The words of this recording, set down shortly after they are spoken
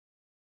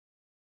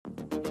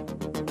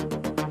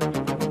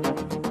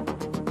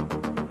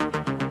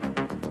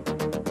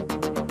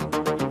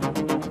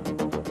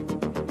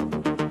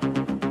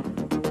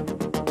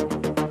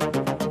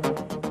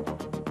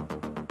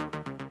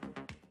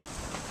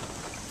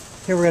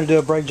Here we're going to do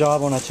a brake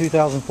job on a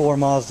 2004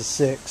 Mazda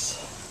 6.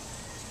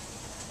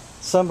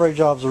 Some brake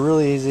jobs are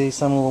really easy,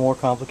 some a little more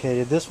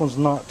complicated. This one's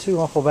not too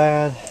awful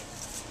bad.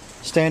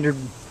 Standard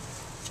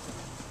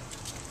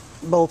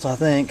bolts, I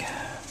think.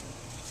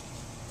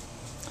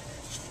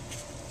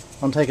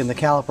 I'm taking the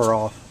caliper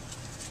off.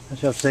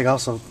 You have to take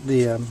also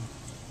the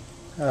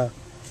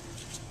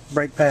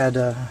brake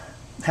pad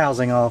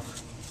housing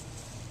off.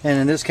 And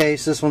in this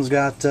case, this one's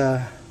got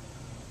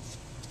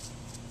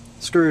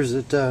screws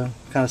that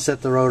kind of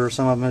set the rotor.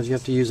 Some of them you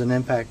have to use an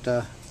impact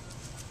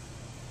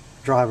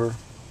driver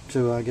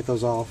to get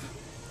those off.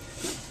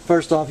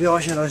 First off, you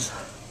always should always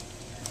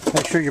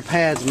make sure your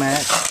pads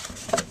match.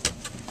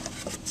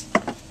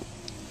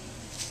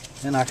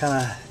 And I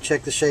kind of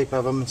check the shape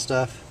of them and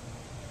stuff.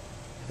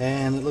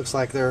 And it looks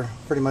like they're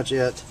pretty much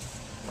it.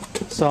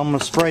 So I'm going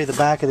to spray the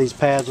back of these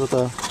pads with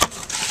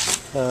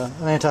an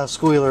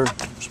anti-squealer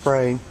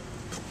spray.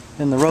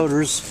 And the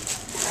rotors,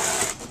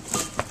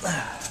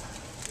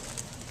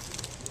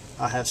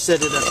 I have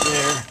set it up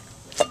there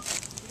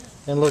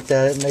and looked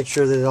at it and made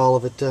sure that all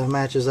of it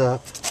matches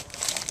up.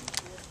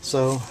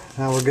 So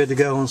now we're good to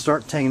go and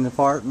start taking it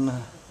apart and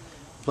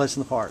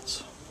placing the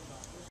parts.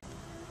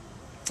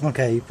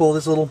 Okay, you pull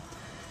this little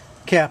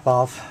cap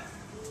off.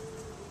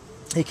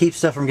 It keeps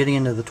stuff from getting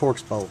into the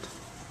Torx bolt.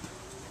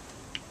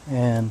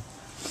 And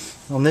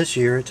on this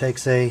year it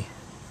takes a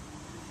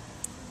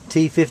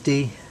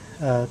T50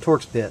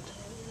 Torx bit.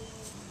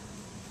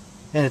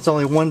 And it's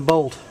only one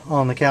bolt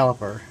on the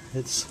caliper.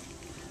 It's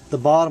the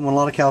bottom one. A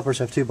lot of calipers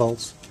have two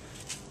bolts.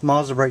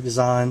 Mazda brake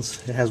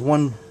designs, it has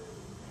one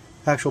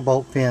actual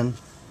bolt pin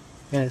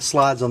and it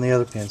slides on the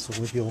other pin.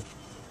 So if you'll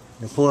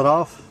pull it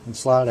off and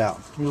slide it out.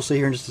 You'll see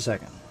here in just a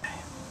second.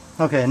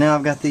 Okay, now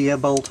I've got the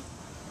bolt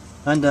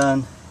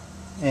undone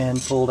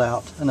and pulled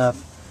out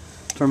enough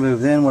to remove.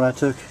 Then what I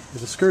took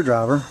is a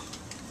screwdriver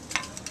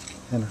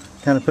and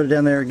kind of put it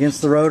down there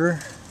against the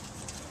rotor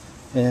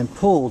and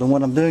pulled. And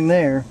what I'm doing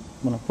there,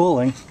 when I'm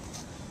pulling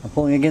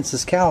against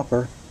this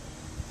caliper,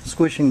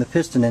 squishing the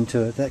piston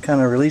into it. That kind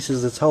of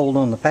releases its hold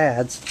on the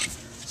pads,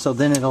 so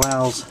then it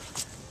allows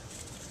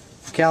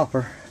the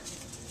caliper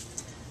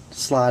to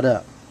slide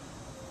up.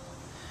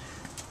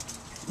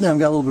 Now I've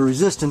got a little bit of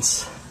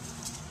resistance.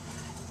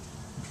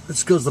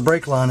 It's because the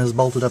brake line is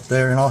bolted up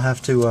there, and I'll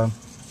have to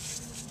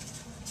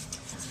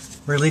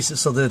release it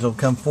so that it'll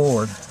come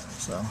forward.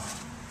 So,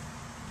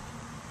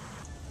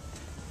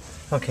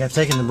 okay, I've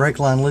taken the brake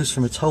line loose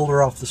from its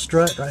holder off the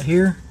strut right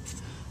here.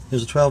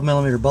 There's a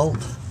 12mm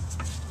bolt,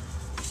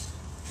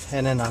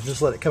 and then I've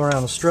just let it come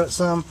around the strut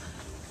some,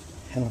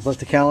 and I've let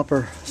the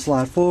caliper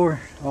slide forward,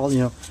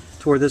 to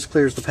where this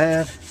clears the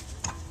pad.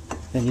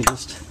 Then you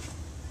just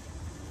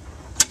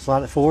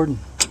slide it forward and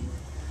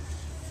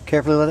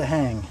carefully let it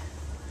hang.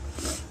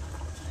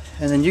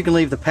 And then you can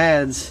leave the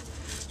pads,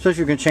 especially if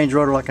you're going to change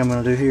rotor like I'm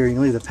going to do here, you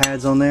can leave the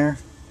pads on there.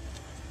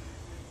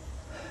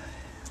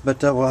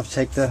 But we'll have to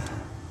take the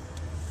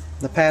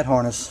pad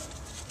harness,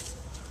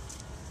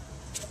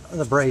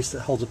 the brace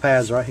that holds the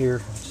pads right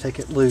here, take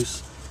it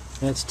loose.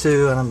 And it's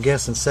two, and I'm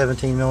guessing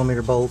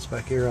 17mm bolts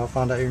back here. I'll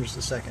find out here in just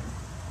a second.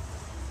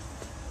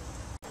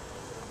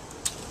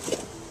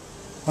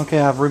 Okay,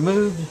 I've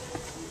removed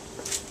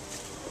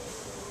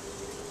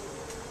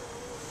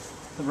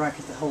the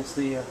bracket that holds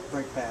the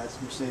brake pads.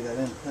 You see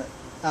that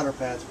outer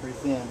pad's pretty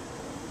thin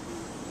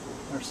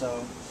or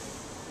so.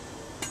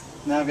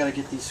 Now I've got to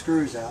get these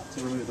screws out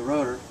to remove the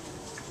rotor,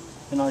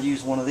 and I'll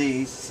use one of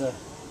these. It's a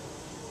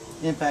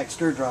impact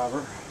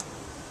screwdriver.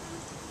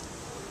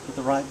 Get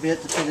the right bit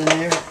to fit in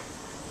there.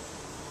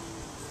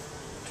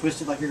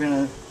 Twist it like you're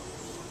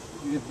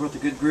with a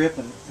good grip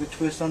and good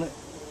twist on it.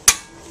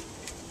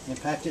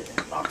 Impact it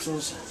and knocks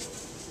those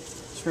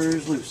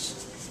screws loose.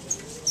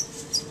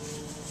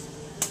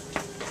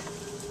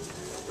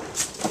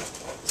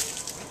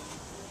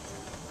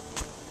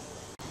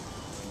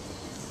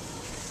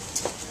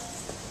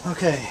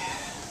 Okay,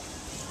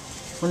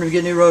 when we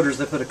get new rotors,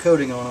 they put a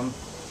coating on them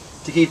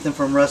to keep them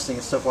from rusting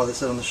and stuff while they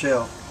sit on the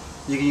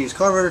shelf. You can use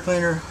carburetor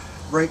cleaner,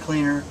 brake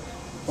cleaner,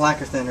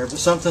 lacquer thinner, but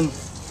something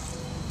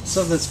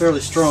that's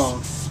fairly strong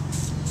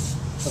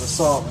of a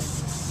solvent.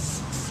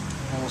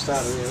 Almost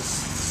out of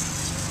this.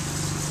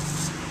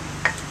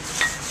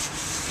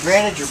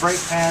 Granted, your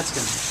brake pads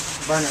can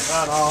burn it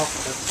right off,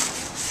 but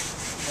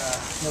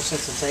no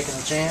sense in taking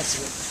a chance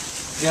of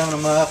gumming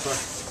them up or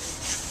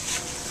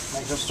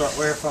make them start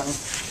wear funny.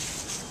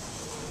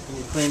 And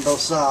you clean both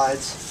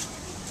sides.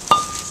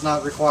 It's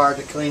not required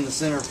to clean the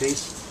center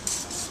piece,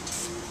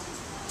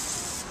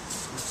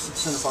 the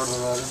center part of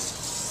the rotor.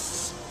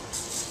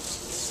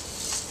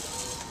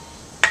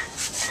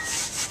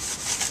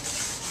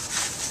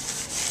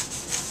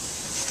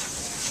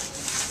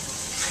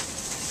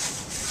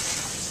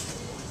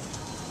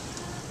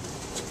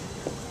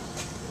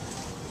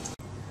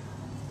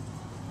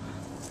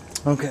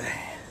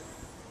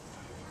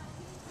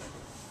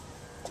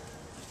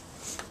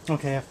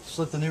 Okay, I've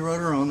slipped the new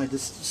rotor on. They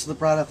just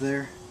slip right up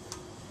there.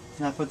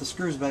 And I put the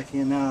screws back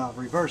in. Now I've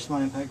reversed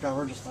my impact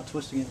driver just by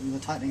twisting it in the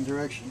tightening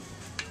direction.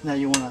 Now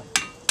you want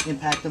to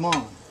impact them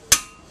on.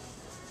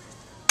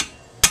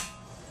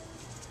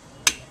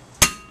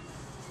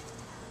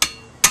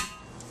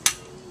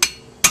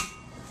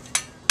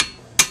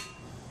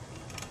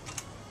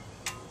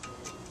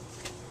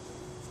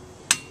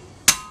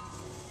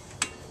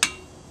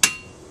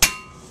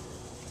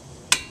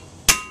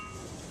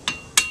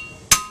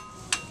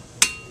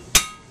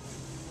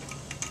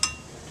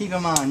 keep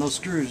in mind those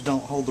screws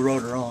don't hold the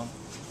rotor on.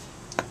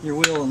 Your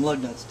wheel and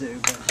lug nuts do,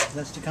 but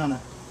that's to kind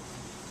of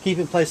keep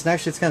it in place. And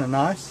actually it's kind of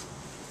nice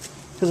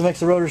because it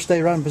makes the rotor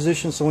stay right in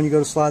position, so when you go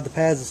to slide the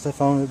pads and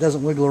stuff on it, it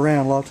doesn't wiggle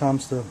around. A lot of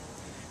times the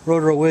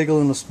rotor will wiggle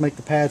and it'll make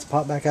the pads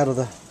pop back out of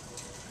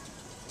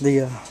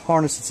the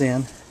harness it's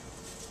in.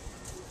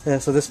 Yeah,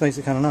 so this makes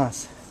it kind of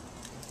nice.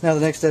 Now the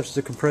next step is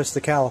to compress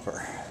the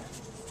caliper.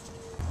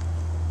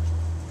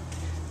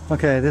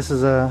 Okay, this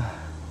is a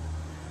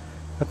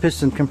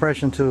piston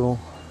compression tool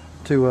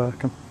to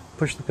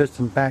push the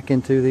piston back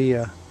into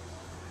the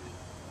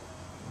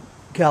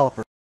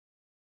caliper.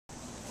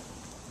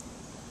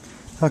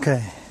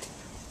 Okay,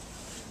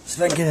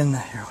 see if I can get in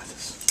here with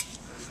this.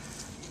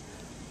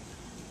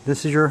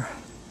 This is your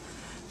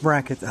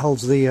bracket that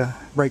holds the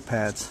brake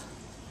pads,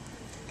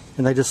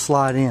 and they just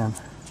slide in.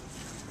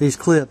 These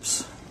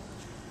clips,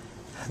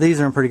 these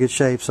are in pretty good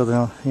shape, so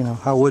they'll, you know,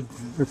 I would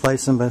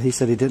replace them, but he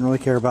said he didn't really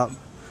care about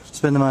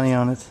spending money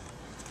on it.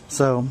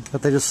 So,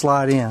 but they just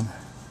slide in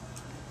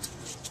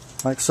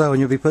like so, and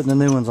you'll be putting the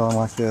new ones on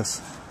like this.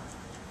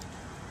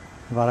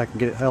 If I can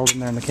get it held in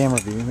there in the camera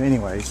view.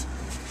 Anyways,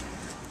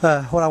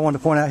 what I wanted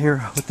to point out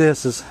here with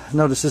this is,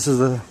 notice this is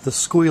the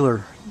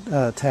squealer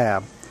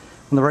tab.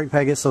 When the brake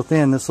pad gets so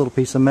thin, this little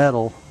piece of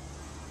metal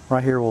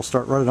right here will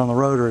start running on the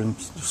rotor and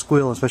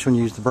squeal, especially when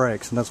you use the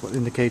brakes, and that's what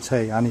indicates,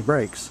 hey, I need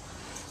brakes.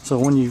 So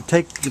when you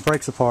take the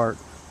brakes apart,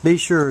 be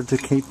sure to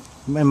keep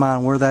in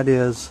mind where that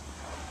is,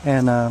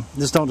 and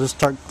just don't just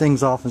start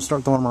things off and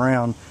start throwing them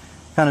around.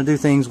 Kind of do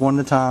things one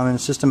at a time in a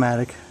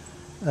systematic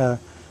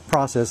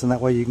process, and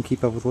that way you can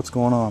keep up with what's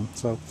going on.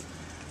 So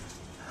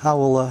I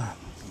will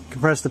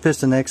compress the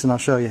piston next, and I'll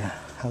show you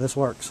how this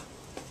works.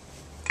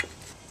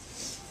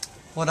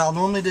 What I'll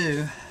normally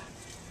do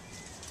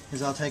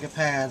is I'll take a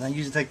pad, and I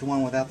usually take the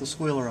one without the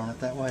squealer on it,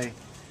 that way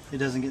it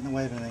doesn't get in the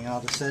way of anything.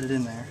 I'll just set it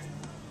in there.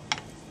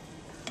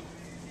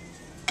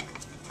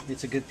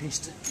 It's a good piece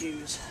to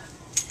use.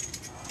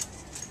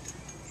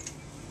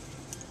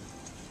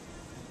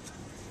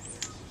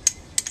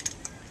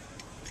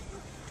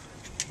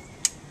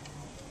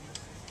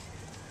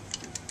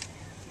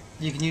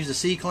 You can use a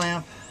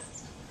C-clamp,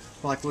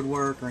 like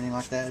woodwork or anything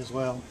like that as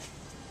well.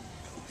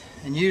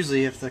 And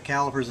usually if the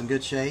caliper is in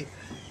good shape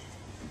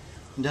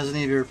and doesn't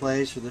need to be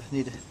replaced or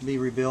need to be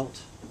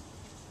rebuilt,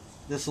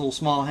 this little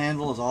small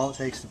handle is all it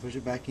takes to push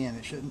it back in.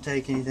 It shouldn't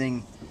take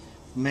anything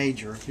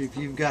major. If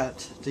you've got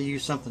to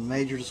use something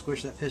major to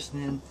squish that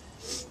piston in,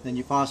 then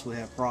you possibly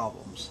have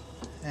problems.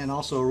 And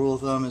also a rule of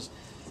thumb is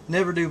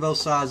never do both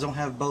sides. Don't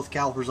have both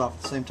calipers off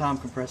at the same time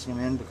compressing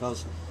them in,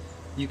 because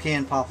you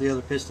can pop the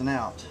other piston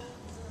out.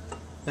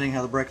 Depending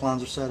how the brake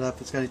lines are set up,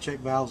 it's got any check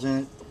valves in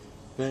it.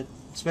 But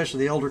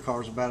especially the older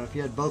cars about it, if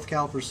you had both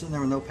calipers sitting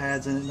there with no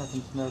pads in it,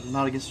 nothing,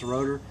 not against the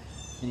rotor,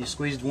 and you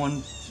squeezed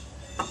one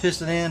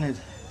piston in,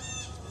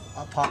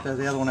 I'll pop the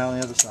other one out on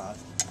the other side.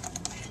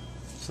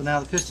 So now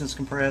the piston's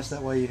compressed,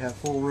 that way you have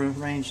full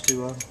range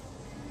to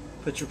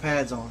put your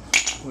pads on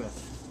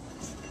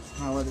with.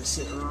 I'll let it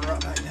sit right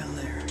back down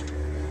there.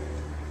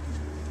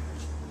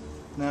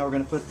 Now we're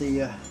going to put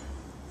the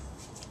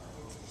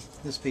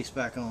this piece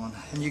back on,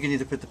 and you can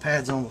either put the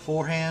pads on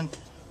beforehand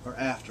or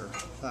after.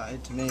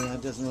 To me, that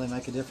doesn't really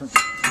make a difference.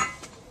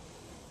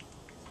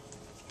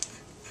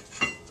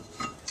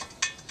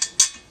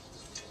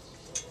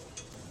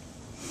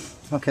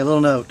 Okay,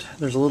 little note.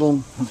 There's a little,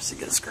 let me see,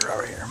 get a screw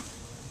over here.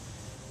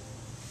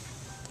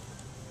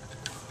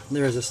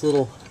 There's this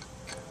little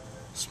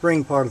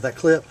spring part of that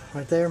clip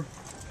right there.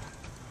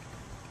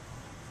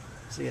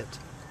 See it?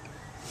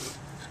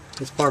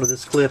 It's part of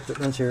this clip that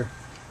runs here.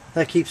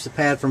 That keeps the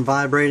pad from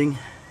vibrating,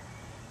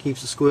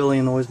 keeps the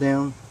squealing noise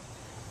down.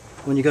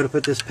 When you go to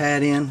put this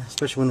pad in,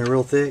 especially when they're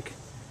real thick,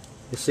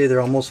 you see they're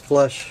almost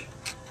flush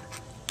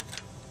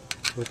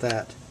with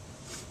that.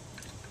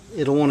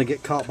 It'll want to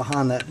get caught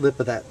behind that lip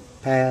of that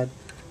pad.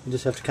 You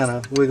just have to kind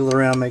of wiggle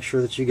around, make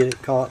sure that you get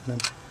it caught, and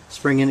then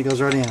spring in, it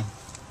goes right in.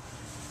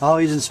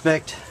 Always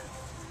inspect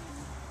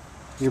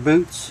your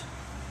boots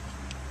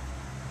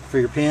for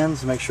your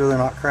pins, make sure they're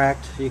not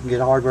cracked. You can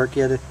get a hardware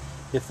kit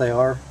if they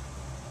are.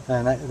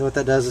 And what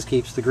that does is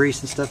keeps the grease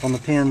and stuff on the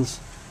pins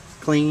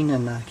clean,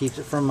 and keeps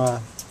it from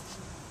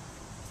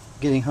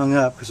getting hung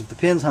up. Because if the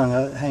pins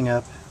hang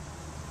up,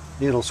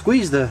 it'll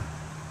squeeze the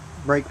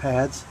brake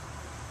pads,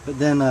 but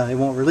then it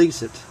won't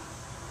release it.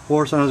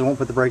 Or sometimes it won't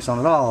put the brakes on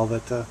at all.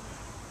 But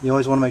you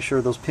always want to make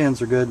sure those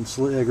pins are good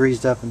and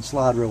greased up and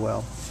slide real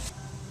well.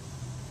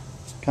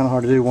 Kind of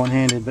hard to do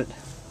one-handed, but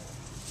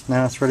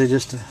now it's ready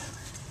just to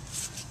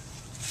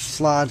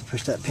slide,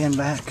 push that pin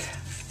back.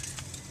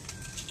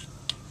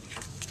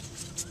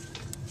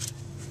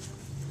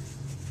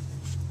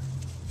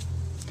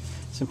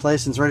 In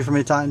place and it's ready for me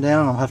to tighten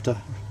down. I'll have to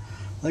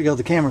let go of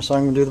the camera so I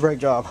can do the brake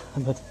job.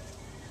 But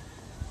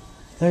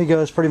there you go,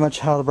 that's pretty much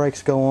how the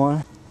brakes go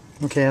on.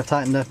 Okay, I've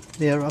tightened up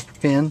the upper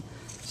pin,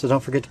 so don't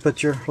forget to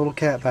put your little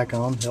cap back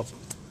on. Help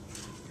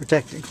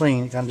protect it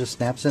clean. It kind of just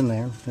snaps in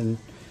there and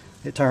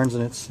it turns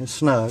and it's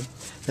snug.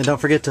 And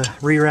don't forget to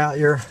reroute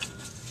your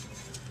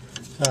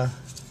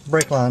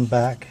brake line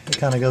back. It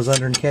kind of goes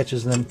under and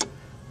catches, and then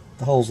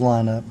the holes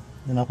line up.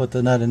 And I'll put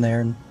the nut in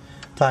there and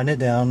tighten it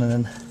down.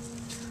 And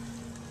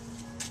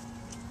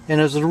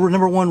there's a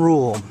number one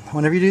rule: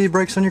 whenever you do the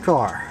brakes on your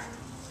car,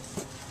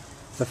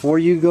 before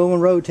you go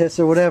and road test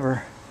or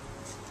whatever,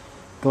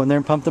 go in there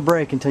and pump the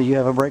brake until you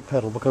have a brake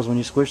pedal, because when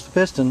you squish the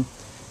piston,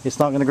 it's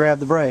not going to grab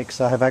the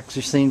brakes. I have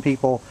actually seen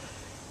people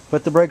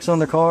put the brakes on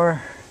their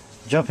car,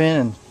 jump in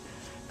and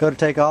go to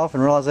take off,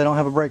 and realize they don't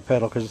have a brake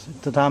pedal, because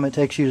the time it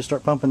takes you to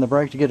start pumping the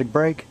brake to get a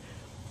brake,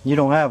 you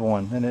don't have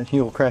one, and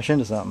you'll crash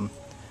into something.